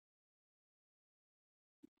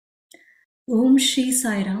Om Shri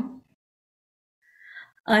Sairam.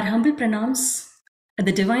 Our humble pranams at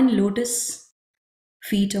the divine lotus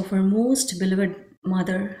feet of our most beloved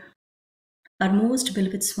Mother, our most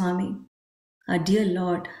beloved Swami, our dear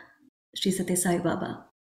Lord, Sri Sathya Sai Baba.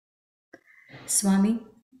 Swami,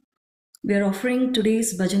 we are offering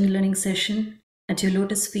today's Bhajan learning session at your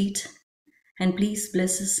lotus feet, and please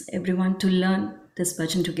bless us everyone to learn this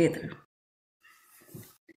Bhajan together.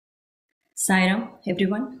 Sairam,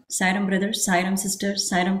 everyone. Sairam brothers, Sairam sisters,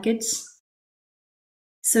 Sairam kids.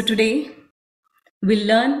 So today we'll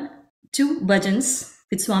learn 2 bhajans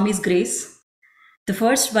with Swami's grace. The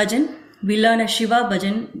first bhajan, we learn a Shiva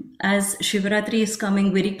bhajan as Shivaratri is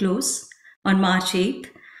coming very close on March 8th.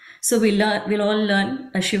 So we'll all learn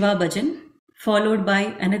a Shiva bhajan followed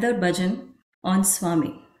by another bhajan on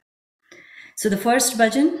Swami. So the first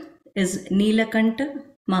bhajan is Neelakanta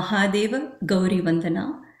Mahadeva Gowri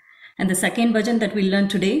Vandana. And the second bhajan that we'll learn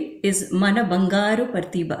today is Mana Bangaru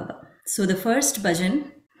Parti Baba. So the first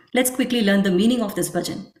bhajan, let's quickly learn the meaning of this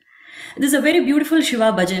bhajan. This is a very beautiful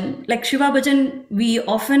Shiva bhajan. Like Shiva bhajan, we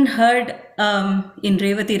often heard in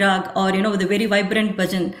Revati Rag, or the very vibrant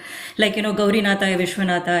bhajan, like Gowri Nathaya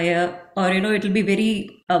Vishwanathaya, or it'll be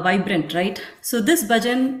very vibrant, right? So this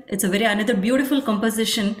bhajan, it's a very another beautiful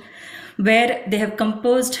composition where they have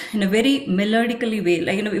composed in a very melodically way,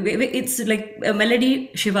 like it's like a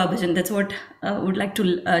melody Shiva bhajan. That's what I would like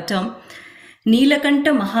to term.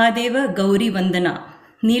 Neelakanta Mahadeva Gowri Vandana.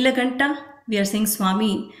 Neelakanta, we are saying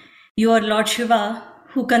Swami, you are Lord Shiva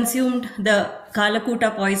who consumed the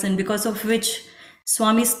Kalakuta poison, because of which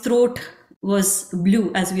Swami's throat was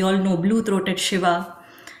blue, as we all know, blue-throated Shiva.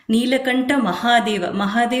 Neelakanta Mahadeva,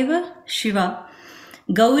 Mahadeva Shiva.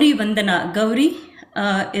 Gowri Vandana, Gowri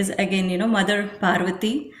is again, Mother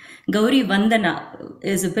Parvati. Gowri Vandana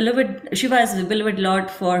is a beloved, Shiva is a beloved Lord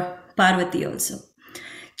for Parvati also.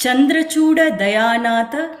 Chandra Chooda Daya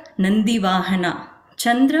Natha Nandi Vahana.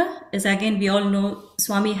 Chandra is again, we all know,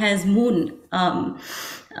 Swami has moon on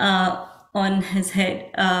his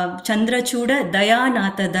head. Chandra Chooda Daya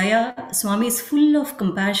Natha. Daya, Swami is full of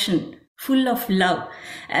compassion, full of love,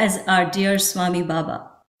 as our dear Swami Baba.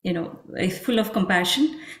 Full of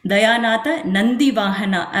compassion. Daya Natha Nandi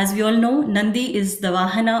Vahana. As we all know, Nandi is the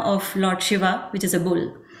Vahana of Lord Shiva, which is a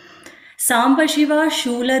bull. Samba Shiva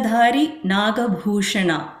Shooladhari Naga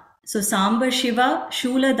Bhooshana. So Samba Shiva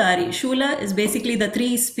Shooladhari. Shula is basically the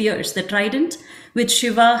 3 spears, the trident, which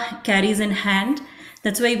Shiva carries in hand.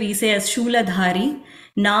 That's why we say as Shooladhari.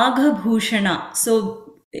 Naga Bhooshana.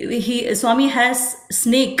 So Swami has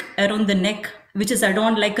snake around the neck, which is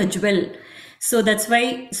adorned like a jewel. So that's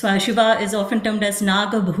why Shiva is often termed as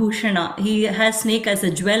Naga Bhooshana. He has snake as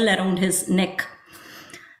a jewel around his neck.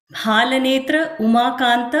 Phaala Netra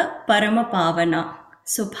Kantha Parama Pavana.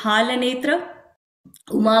 So Phaala Netra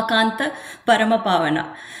Kantha Parama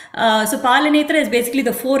Pavana. So Phaala Netra is basically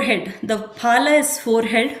the forehead. The Phaala is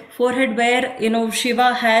forehead where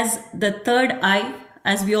Shiva has the third eye,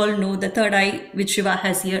 as we all know, the third eye which Shiva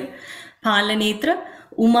has here. Phaala Netra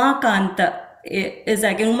Kantha is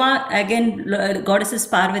again Uma, again goddess is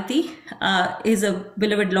Parvati, is a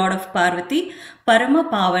beloved Lord of Parvati.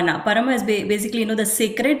 Parama Pavana. Parama is basically the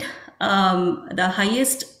sacred, the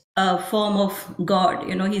highest form of God.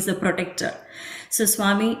 He's a protector. So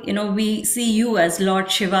Swami, we see you as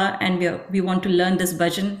Lord Shiva, and we want to learn this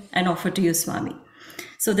bhajan and offer to you, Swami.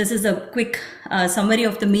 So this is a quick summary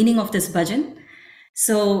of the meaning of this bhajan.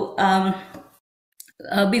 So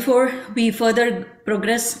before we further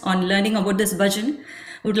progress on learning about this bhajan,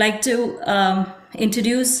 I would like to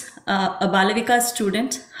introduce a Balavika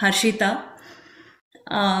student, Harshita,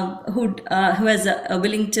 who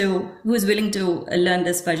is willing to learn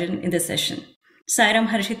this bhajan in this session. Sairam,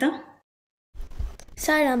 Harshita.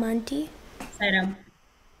 Sairam, Auntie. Sairam.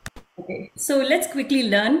 Okay, so let's quickly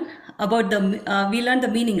learn about we learned the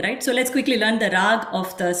meaning, right? So let's quickly learn the rag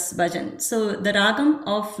of this bhajan. So the ragam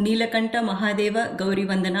of Neelakanta Mahadeva Gowri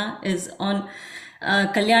Vandana is on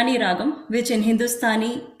Kalyani ragam, which in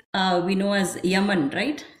Hindustani we know as Yaman,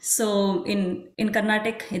 right? So in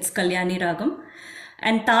Carnatic it's Kalyani ragam,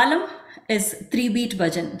 and talam is 3-beat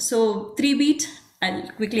bhajan. So 3-beat, I'll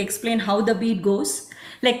quickly explain how the beat goes.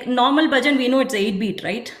 Like normal bhajan, we know it's 8-beat,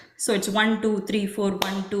 right? So it's 1, 2, 3, 4,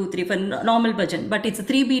 1, 2, 3 for normal bhajan. But it's a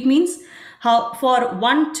 3-beat means for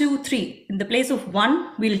 1, 2, 3, in the place of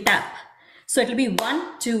 1, we'll tap. So it'll be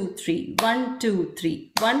 1, 2, 3, 1, 2,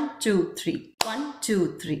 3, 1, 2, 3, 1,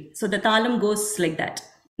 2, 3. So the talam goes like that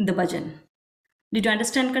in the bhajan. Did you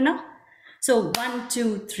understand, Kanna? So 1,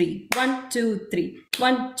 2, 3, 1, 2, 3,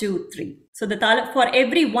 1, 2, 3. So the talam, for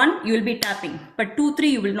every 1, you will be tapping. But 2, 3,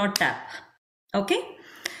 you will not tap. Okay?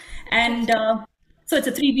 And so it's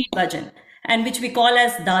a 3-beat bhajan. and which we call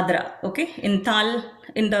as dadra. Okay, in tal,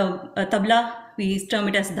 in the tabla, we term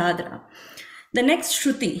it as dadra. The next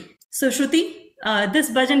shruti. So shruti, this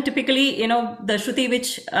bhajan typically, the shruti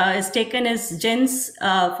which is taken is gents.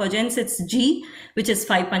 For gents, it's G, which is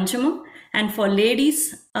 5 panchamam, and for ladies,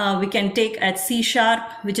 we can take at C sharp,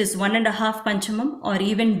 which is 1.5 panchamam, or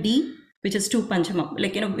even D, which is 2 panchamam.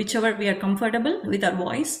 Like, whichever we are comfortable with our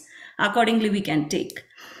voice, accordingly we can take.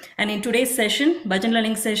 And in today's session, bhajan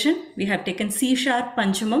learning session, we have taken C sharp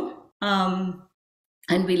panchamam,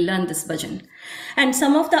 and we'll learn this bhajan. And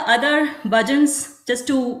some of the other bhajans, just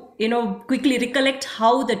to quickly recollect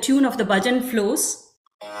how the tune of the bhajan flows.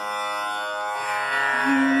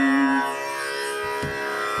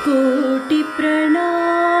 Koti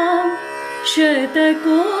pranam, shata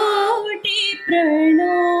koti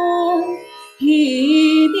pranam, he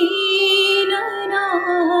dinanath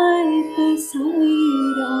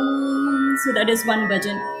Sairam. So that is one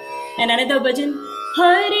bhajan. And another bhajan,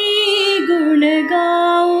 Hari gun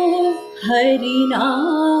gao, Hari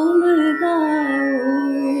naam gao,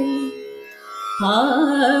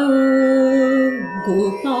 Aao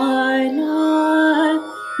Gopala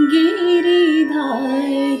Giridhari,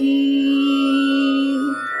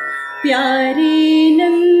 Pyare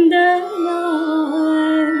Nandana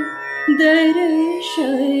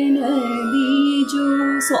Darshana Dijo.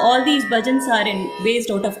 So all these bhajans are based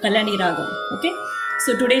out of Kalyani Ragam. Okay.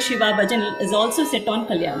 So today Shiva bhajan is also set on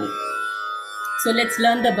Kalyani. So let's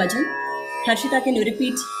learn the bhajan. Harshita, can you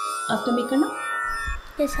repeat after me, Kanna?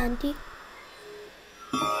 Yes, Auntie.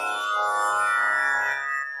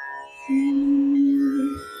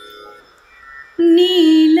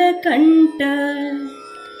 Neelakanta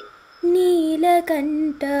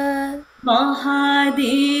Neelakanta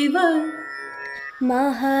Mahadeva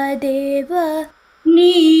Mahadeva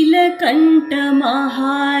Neelakanta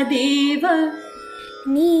Mahadeva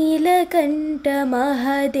Neelakanta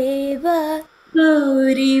Mahadeva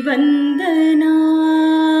Gowri Vandana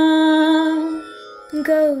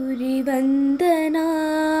Gowri Vandana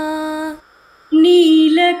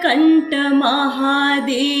Neelakanta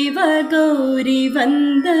Mahadeva Gowri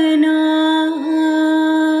Vandana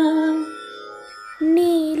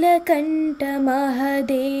Neelakanta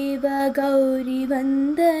Mahadeva Gowri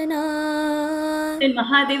Vandana. Then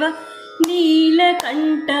Mahadeva,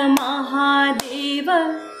 Neelakanta Mahadeva,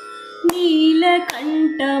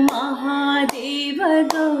 Neelakanta Mahadeva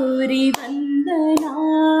Gowri Vandana.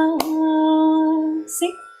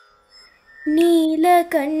 Sing.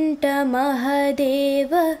 Neelakanta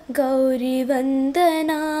Mahadeva Gowri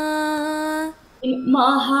Vandana.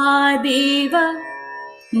 Mahadeva,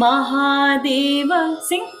 Mahadeva,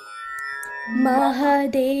 sing.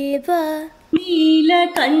 Mahadeva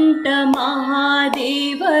Neelakanta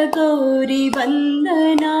Mahadeva Gowri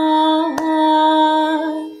Vandana.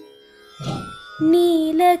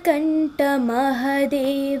 Neelakanta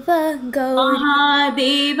Mahadeva Gowri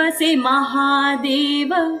Mahadeva, say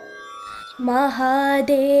Mahadeva.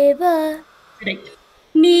 Mahadeva. Correct.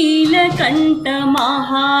 Neelakanta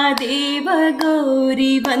Mahadeva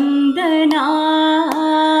Gowri Vandana.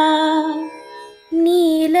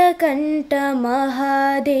 Neelakanta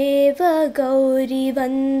Mahadeva Gowri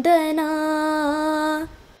Vandana.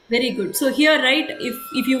 Very good. So here, right,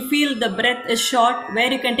 if you feel the breath is short,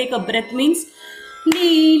 where you can take a breath means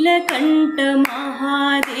Neelakanta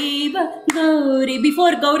Mahadeva Gowri.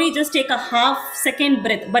 Before Gowri, just take a half-second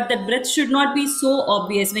breath, but the breath should not be so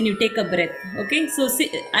obvious when you take a breath. Okay, so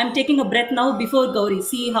see, I'm taking a breath now before Gowri.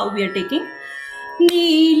 See how we are taking.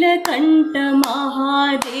 Neelakanta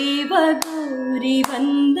Mahadeva Gowri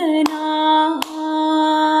Vandana.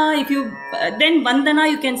 If you then Vandana,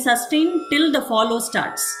 you can sustain till the follow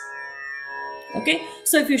starts. Okay,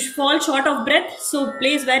 so if you fall short of breath, so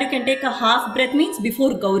place where you can take a half breath means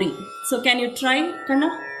before Gowri. So can you try, Kanna?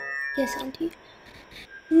 Yes, Auntie.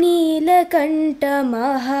 Neelakanta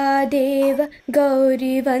Mahadeva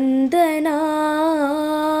Gowri Vandana.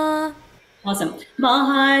 Awesome.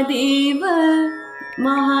 Mahadeva,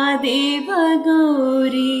 Mahadeva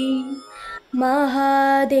Gowri.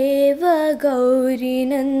 Mahadeva Gowri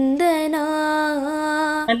Nandana.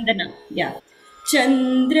 Vandana, yeah.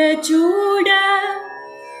 Chandra Chooda,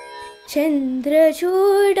 Chandra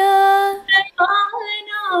Chooda,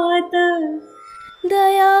 Dayanatha,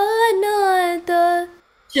 Dayanatha,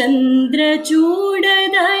 Chandra Chooda,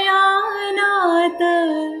 Dayanatha,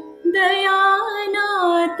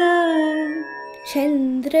 Dayanatha,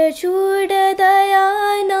 Chandra Chooda,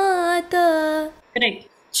 Dayanatha. Correct.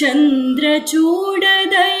 Chandra Chooda,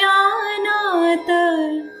 Dayanatha,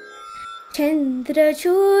 Chandra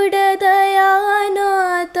Chooda,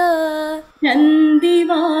 Dayanatha. Nandi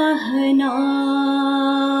Vahana,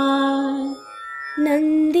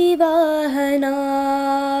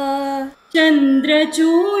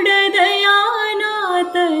 Chandrachooda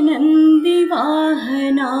Dayanatha Nandi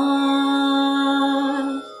Vahana.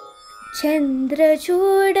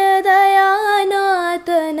 Chandrachooda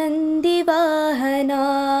Dayanatha Nandi Vahana.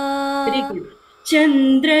 Very good.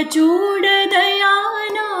 Chandrachooda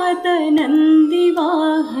Dayanatha Nandi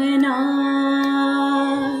Vahana.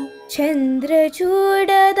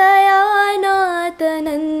 Chandrachooda Dayanatha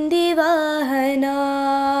Nandi Vahana.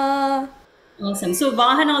 Awesome. So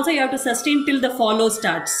Vahana also you have to sustain till the follow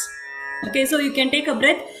starts. Okay, so you can take a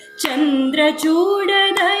breath.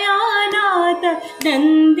 Chandrachooda Dayanatha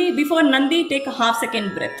Nandi. Before Nandi, take a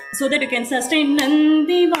half-second breath so that you can sustain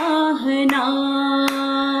Nandi Vahana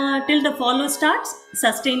till the follow starts.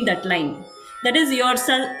 Sustain that line. That is your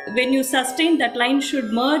when you sustain that line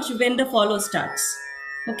should merge when the follow starts.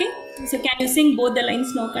 Okay. So can you sing both the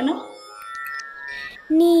lines now, Kana?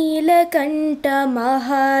 Neelakanta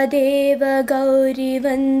Mahadeva Gowri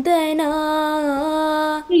Vandana.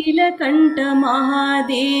 Neelakanta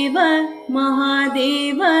Mahadeva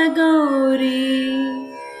Mahadeva Gowri.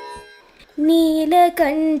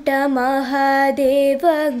 Neelakanta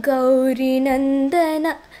Mahadeva Gowri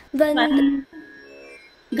Nandana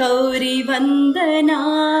Gowri Vandana.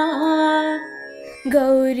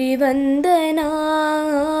 Gowri Vandana.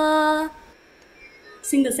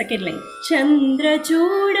 Sing the second line.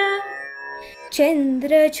 Chandrachooda.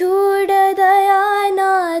 Chandrachooda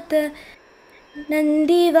Dayanatha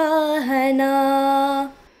Nandi Vahana.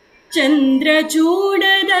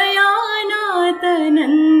 Chandrachooda Dayanatha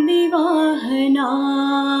Nandi Vahana.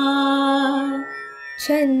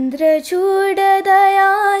 Chandrachooda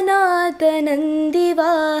Dayanatha Nandi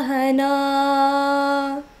Vahana.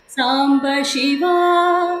 Samba Shiva.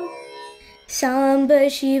 Samba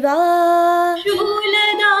Shiva.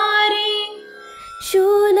 Shooladhari.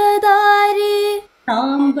 Shooladhari.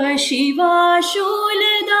 Samba Shiva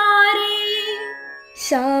Shooladhari.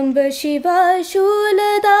 Samba Shiva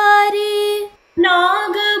Shooladhari.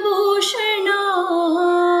 Naga Bhooshana.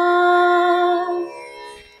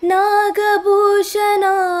 Naga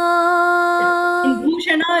Bhooshana. In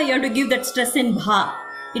Bhooshana, you have to give that stress in Bha.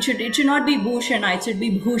 It should not be Bhooshana, it should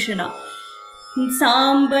be Bhooshana.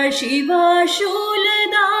 Samba Shiva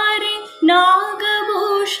Shooladhari Naga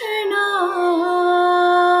Bhooshana.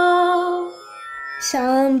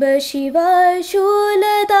 Samba Shiva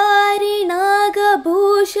Shooladhari Naga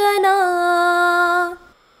Bhooshana.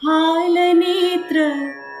 Phaala Netra.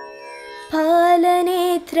 Phaala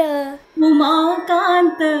Netra.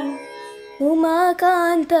 Umakanta.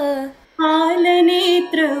 Umakanta. Phaala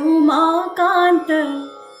Netra Umakanta.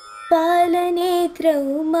 Phaala Netra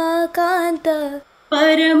Umakanta.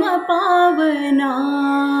 Parama Pavana.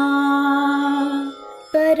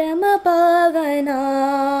 Parama Pavana.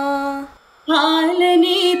 Phaala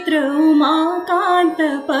Netra Umakanta.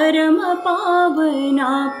 Parama Pavana.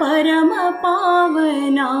 Parama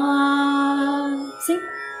Pavana. Sing.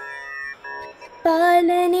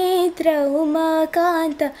 Phaala Netra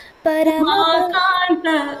Umakanta. Parama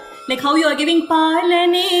Umakanta. Like how you are giving Phaala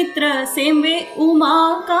Netra, same way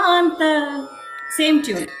Umakanta. Same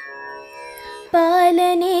tune.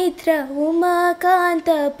 Phaala Netra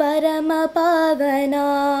Umakanta Parama Pavana.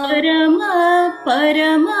 Parama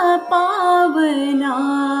Parama Pavana.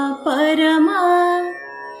 Parama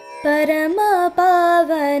Parama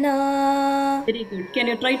Pavana. Very good. Can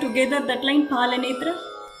you try together that line? Phaala Netra.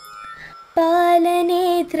 Phaala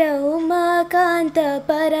Netra Umakanta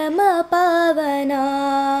Parama Pavana.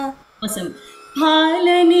 Awesome.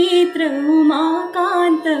 Phaala Netra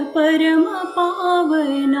Umakanta Parama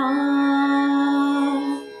Pavana.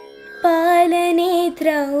 Phaala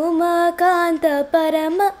Netra Umakanta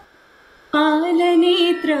Parama. Phaala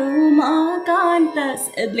Netra Umakanta.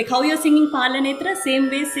 Like how you are singing Phaala Netra, same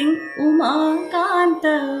way sing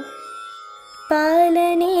Umakanta. Phaala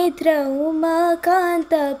Netra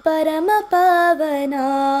Umakanta Parama Pavana.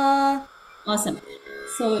 Awesome.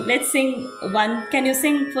 So let's sing one. Can you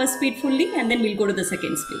sing first speed fully and then we'll go to the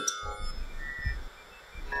second speed.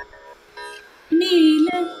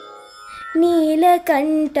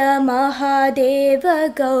 Neelakanta Mahadeva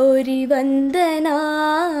Gowri Vandana.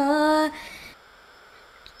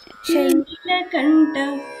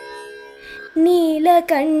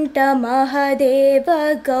 Neelakanta Mahadeva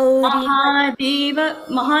Gowri.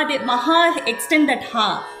 Maha, extend that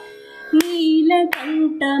ha.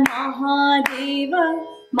 Neelakanta Mahadeva.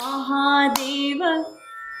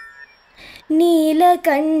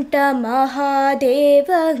 Neelakanta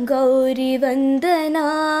Mahadeva Gowri Vandana.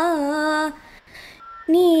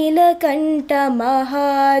 Neelakanta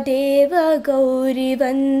Mahadeva Gowri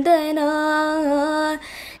Vandana.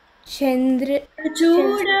 Chandra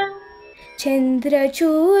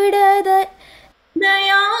Chandrachud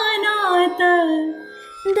Dayanath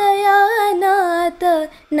Dayanath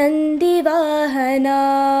नन्दिवाहना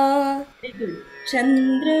very good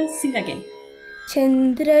Chandra sing again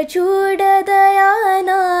Chandrachud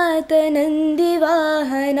Dayanath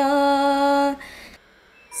नन्दिवाहना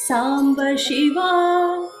Samba Shiva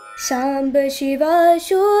साम्ब शिवा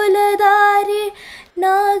शूलधारी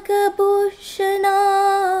Nagabhushana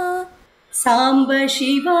Samba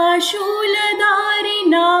Shiva Shooladhari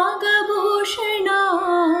Nagabhushana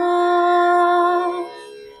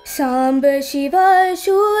साम्ब शिवा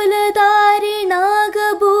शूलधारी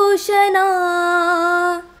Nagabhushana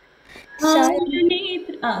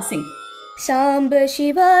sing साम्ब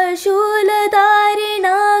शिवा शूलधारी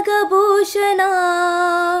Nagabhushana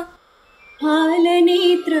Phaala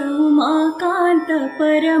Netra Umakanta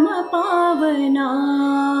Parama Pavana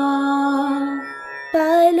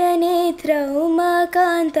पालनेत्र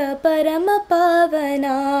Umakant परम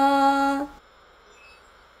पावना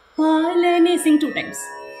Phalane sing 2 times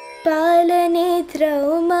पालनेत्र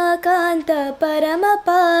Umakant परम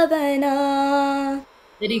पावना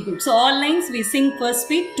very good so all lines we sing first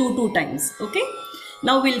speed 2 times okay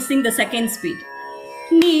now we'll sing the second speed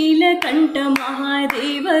Neelakanta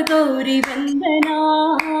Mahadeva Gowri Vandana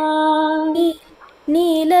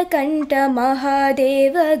Neelkanth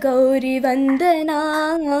Mahadev Gauri Vandana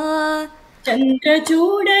Chandra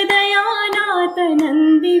Chooda Dayanath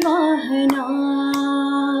Nandi Vahana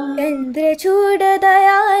Chandrachud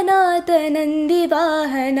Dayanath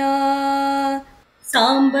नन्दिवाहना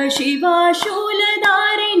Samba Shiva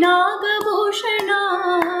Shooladhari Nagabhushana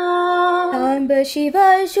साम्ब शिवा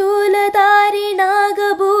शूलधारी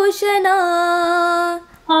Nagabhushana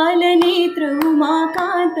Phaala Netra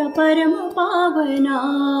Umakanta Parama Pavana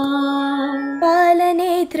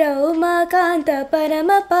पालनेत्र Umakant परम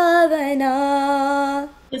पावना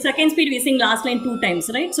The second speed we sing last line 2 times,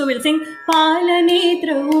 right? So we'll sing Phaala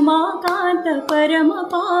Netra Umakanta Parama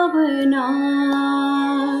Pavana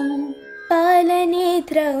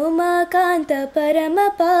पालनेत्र Umakant परम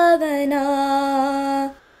पावना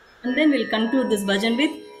and then we'll conclude this bhajan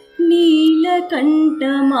with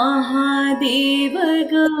Neelakanta Mahadeva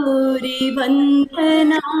Gowri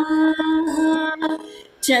Vandana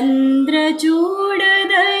Chandra Chooda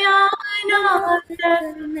Dayanath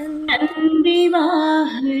Nandi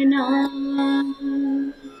Vahana.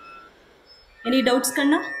 Any doubts,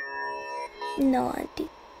 Kanna? No, auntie.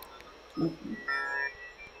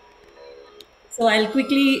 So I'll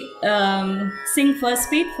quickly sing first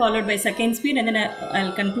speed followed by second speed and then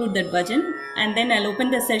I'll conclude that bhajan and then I'll open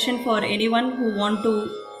the session for anyone who want to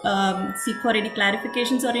seek for any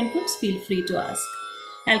clarifications or inputs. Feel free to ask.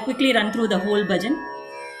 I'll quickly run through the whole bhajan.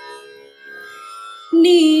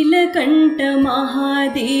 Neelakanta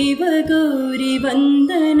Mahadeva Gowri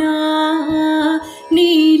Vandana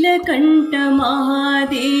Neelakanta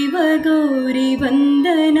Mahadeva Gowri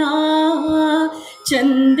Vandana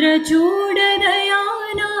Chandra Chooda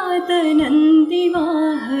Dayanath Nandi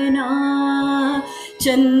Vahana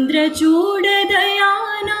Chandra Chooda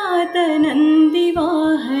Dayanath Nandi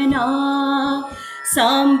Vahana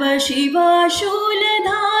Samba Shiva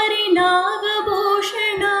Shooladhari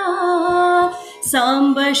Nagabhushana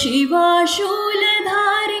Samba Shiva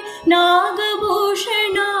Shooladhari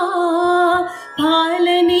Nagabhushana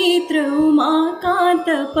Phaala Netra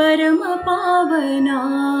Umakanta Parama Pavana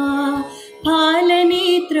Phaala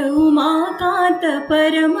Netra Umakanta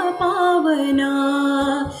Parama Pavana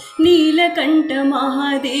Neelakanta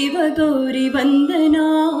Mahadeva Gowri Vandana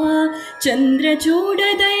Chandra Chooda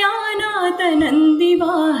Dayanath Nandi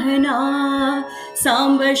Vahana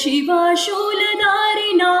Samba Shiva Shooladhari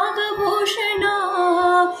Nagabhushana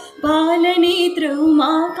Phaala Netra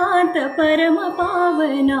Umakanta Parama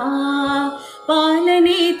Pavana Phaala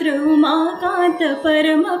Netra Umakanta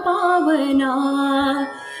Parama Pavana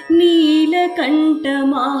Neelakanta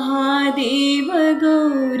Mahadeva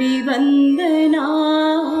Gowri Vandana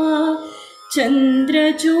Chandra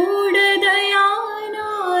Chooda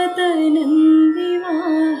Dayanath Nandi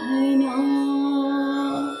Vahana.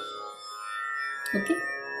 Okay.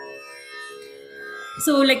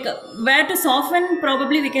 So like where to soften,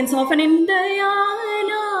 probably we can soften in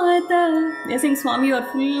Dayanatha. We are saying Swami, you are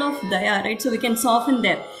full of Daya, right? So we can soften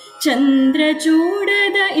there. Chandra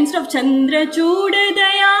Chooda, instead of Chandra Chooda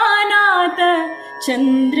Dayanatha,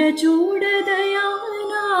 Chandra Chooda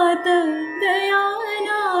Dayanatha,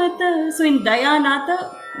 Dayanatha. So in Dayanatha,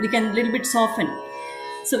 we can little bit soften.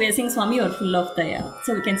 So we are saying Swami, you are full of Daya.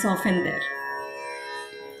 So we can soften there.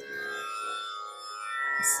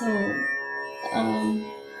 So I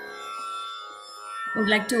would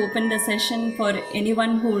like to open the session for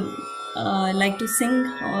anyone who would like to sing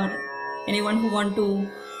or Anyone who want to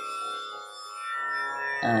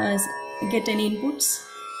get any inputs?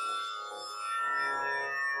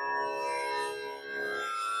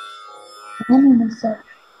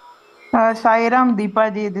 Sairam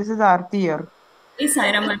Deepaji, this is Aarti here. Hey,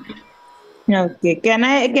 Sairam Aarti. Okay, can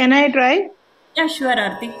I try? Yeah, sure,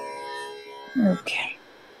 Aarti. Okay.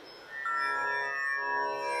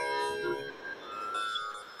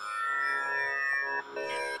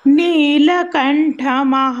 Neelkanth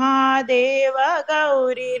Mahadev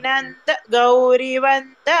Gauri Nand Gauri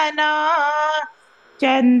Vandana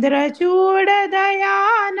Chandrachud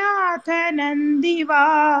Dayanath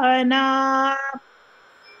नंदीवाना.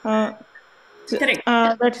 Correct.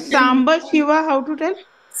 That's Samba Shiva. How to tell?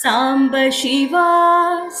 Samba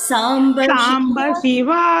Shiva, Samba Samba Shiva.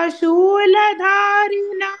 Shiva Shooladhari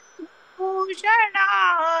Bhooshana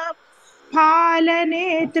Phaala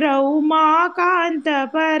Netra Kantha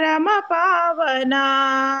Parama Pavana.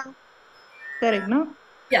 Correct, no?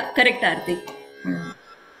 Yeah, correct, Aarti.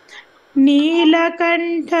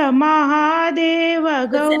 Neelakanta Mahadeva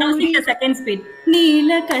Now sing the Gowri. second speed.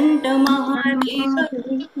 Neelakanta Mahadeva.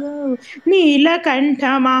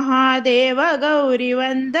 Neelakanta Mahadeva Gowri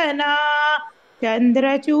Vandana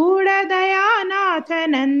Chandra Chooda Daya Natha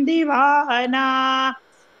Nandi Vahana.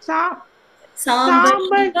 Samba Samba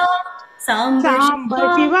Shiva, Samba Samba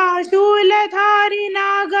Shiva. Shiva Shooladhari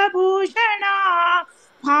Naga Bhooshana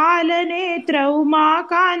Phaala Netra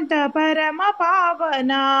Kantha Parama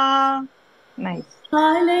Pavana. Nice.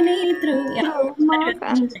 Phaala Netra. Yeah, Uma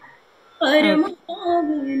Kantha. Parama Okay.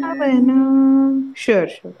 Pavana. Pavana. Sure.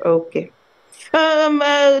 Okay.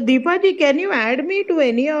 Deepaji, can you add me to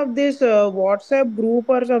any of this WhatsApp group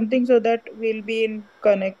or something so that we'll be in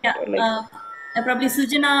connect? Yeah, Like, probably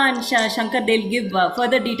Sujana and Shankar, they'll give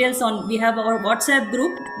further details on. We have our WhatsApp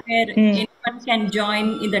group where anyone can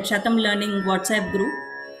join in the Shatam Learning WhatsApp group.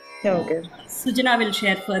 okay. Sujana will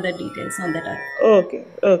share further details on that. Okay.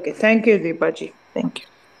 Okay. Thank you, Deepaji. Thank you.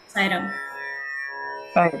 Sairam.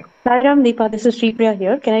 Bye. Sairam, Deepa, this is Shripriya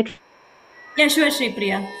here. Can I? Yeah, sure,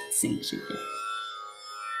 Shripriya. Sing, Shripriya.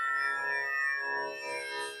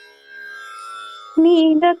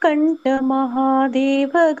 Neelakanta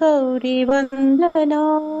Mahadeva Gauri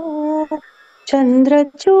Vandana Chandra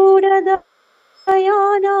Chooda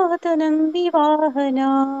Dayanath Nandi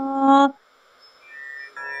Vahana.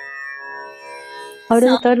 How does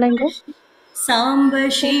the third line go? Samba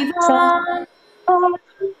Shiva.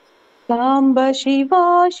 Samba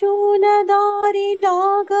Shiva Shooladhari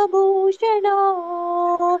Naga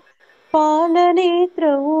Bhooshana Phaala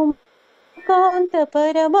Netra Kantha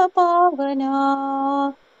Parama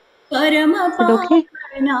Pavana. Parama Is it okay?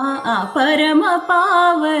 Pavana. Parama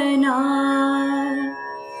Pavana.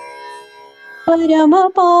 Parama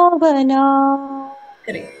Pavana.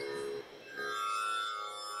 Correct.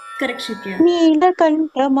 Correct, Shripriya.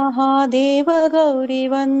 Neelakanta Mahadeva Gauri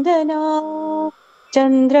Vandana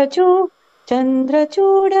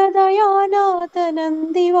Chandrachooda Dayanatha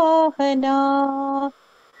Nandi Vahana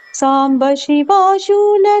Samba Shiva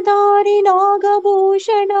Shooladhari Naga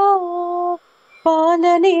Bhooshana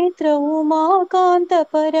Phaala Netra Kantha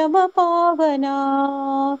Parama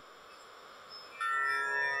Pavana.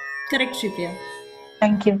 Correct, Shripriya.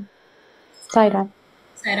 Thank you. Sairam.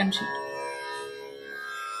 Sairam, Shripriya.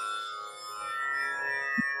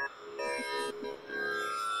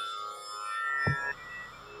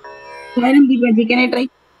 Sairam Deepaji, can I try?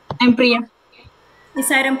 I'm Priya. Is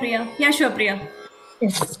Sairam Priya? Yeah, sure, Priya.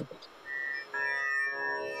 Yes.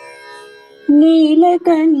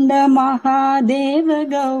 Neelakanta Mahadeva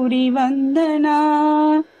Gauri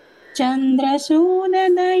Vandana Chandrasuna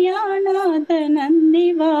Dayanatha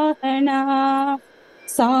Nandi Vahana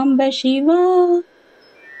Samba Shiva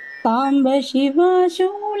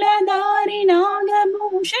Shooladhari Naga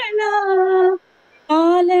Bhooshana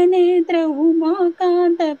Phaala Netra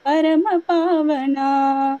Kantha Parama Pavana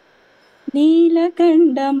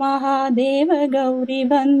Neelakanta Mahadeva Gauri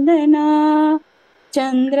Vandana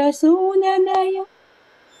Chandrachooda Daya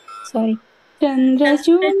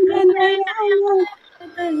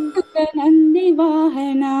Nandi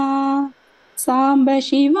Vahana Samba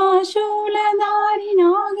Shiva Shooladhari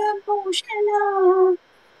Naga Bhooshana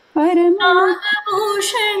Paramana.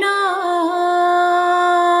 Bhooshana.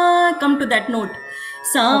 Come to that note.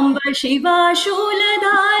 Samba Shiva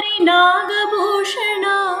Shooladhari Naga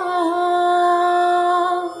Bhooshana.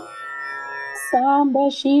 Samba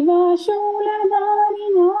Shiva Shooladhari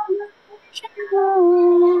Naga Bhooshana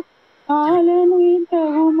Phaala Netra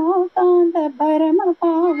Kantha Parama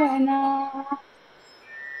Pavana.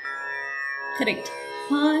 Correct.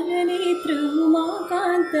 Phaala Netra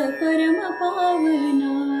Kantha Parama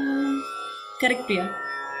Pavana. Correct, Priya.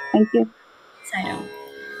 Thank you. Sairam.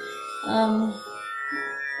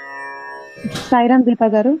 Sairam Deepa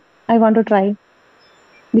Garu. I want to try.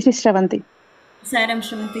 This is Shravanti. Sairam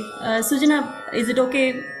Shravanti. Sujana, is it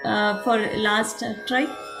okay for last try?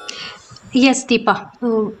 Yes, Deepa.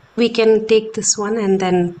 We can take this one and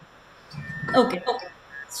then. Okay.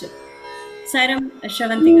 Sure. Sairam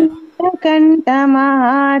Shravanti garu. Neelakanta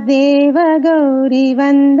Mahadeva Gowri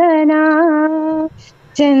Vandana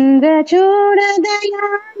Chandra Chooda Daya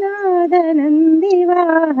Nandi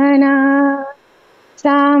Vahana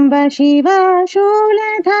Samba Shiva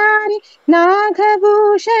Shooladhari Naga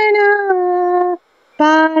Bhooshana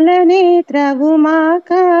Phaala Netra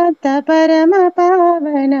Kantha Parama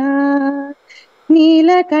Pavana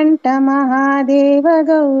Neelakanta Mahadeva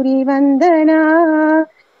Gowri Vandana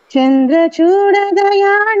Chandra Chooda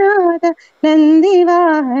Daya Nandi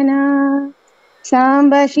Vahana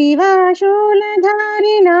Samba Shiva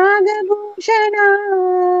Shooladhari Naga Bhooshana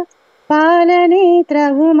Phaala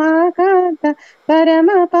Netra Kantha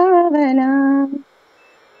Parama Pavana.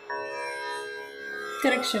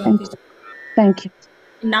 Correct, Shravanti. Thank you.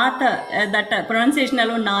 Natha, that pronunciation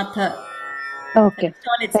alone, Natha. Okay. That's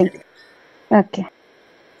all it's Thank you. Okay.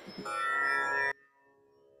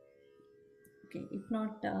 Okay, if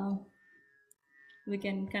not, we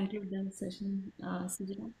can conclude the session,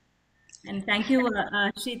 Sujana. And thank you,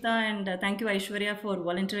 Ashita, and thank you, Aishwarya, for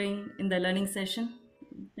volunteering in the learning session.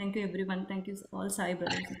 Thank you, everyone. Thank you, all Sai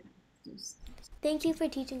brothers and sisters. Thank you for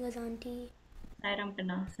teaching us, Auntie. Sairam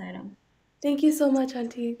Kanna, Sairam. Thank you so much,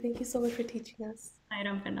 Auntie. Thank you so much for teaching us.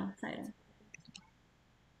 Sairam Kanna, Sairam.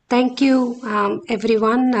 Thank you,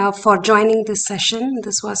 everyone, for joining this session.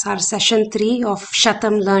 This was our session 3 of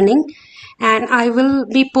Shatam Learning. And I will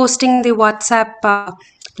be posting the WhatsApp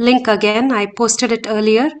link again. I posted it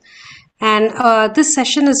earlier. And this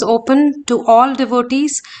session is open to all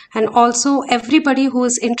devotees and also everybody who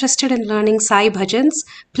is interested in learning Sai Bhajans.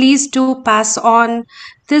 Please do pass on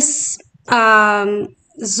this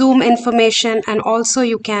Zoom information, and also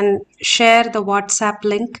you can share the WhatsApp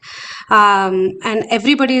link. And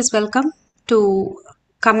everybody is welcome to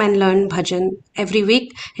come and learn bhajan every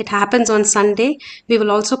week. It happens on Sunday. We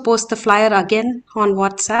will also post the flyer again on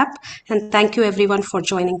WhatsApp. And thank you everyone for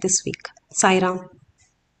joining this week. Sairam.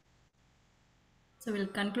 So we'll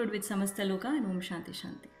conclude with Samasta Loka and Om Shanti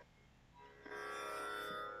Shanti.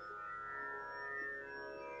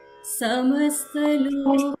 Samasta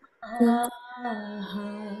Loka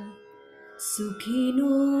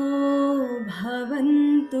Sukhino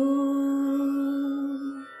Bhavantu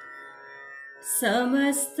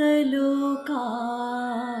Samasta Loka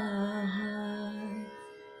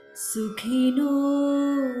Sukhino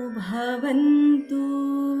Bhavantu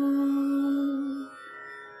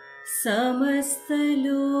Samasta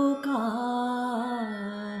Loka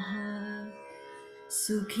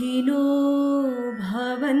Sukhino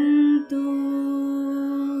Bhavantu.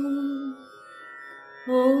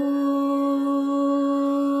 Om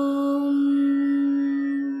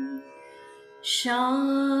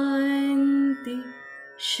Shanti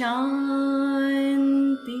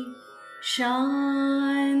Shanti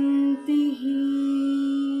Shanti.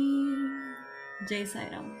 Jai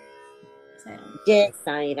Sairam. Sairam. Jai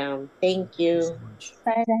Sairam. Thank you.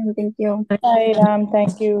 Sairam, thank you. Sairam,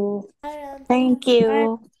 thank you. Sairam, Thank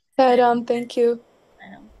you. Sairam, thank you.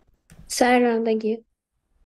 Sairam. Sairam, thank you.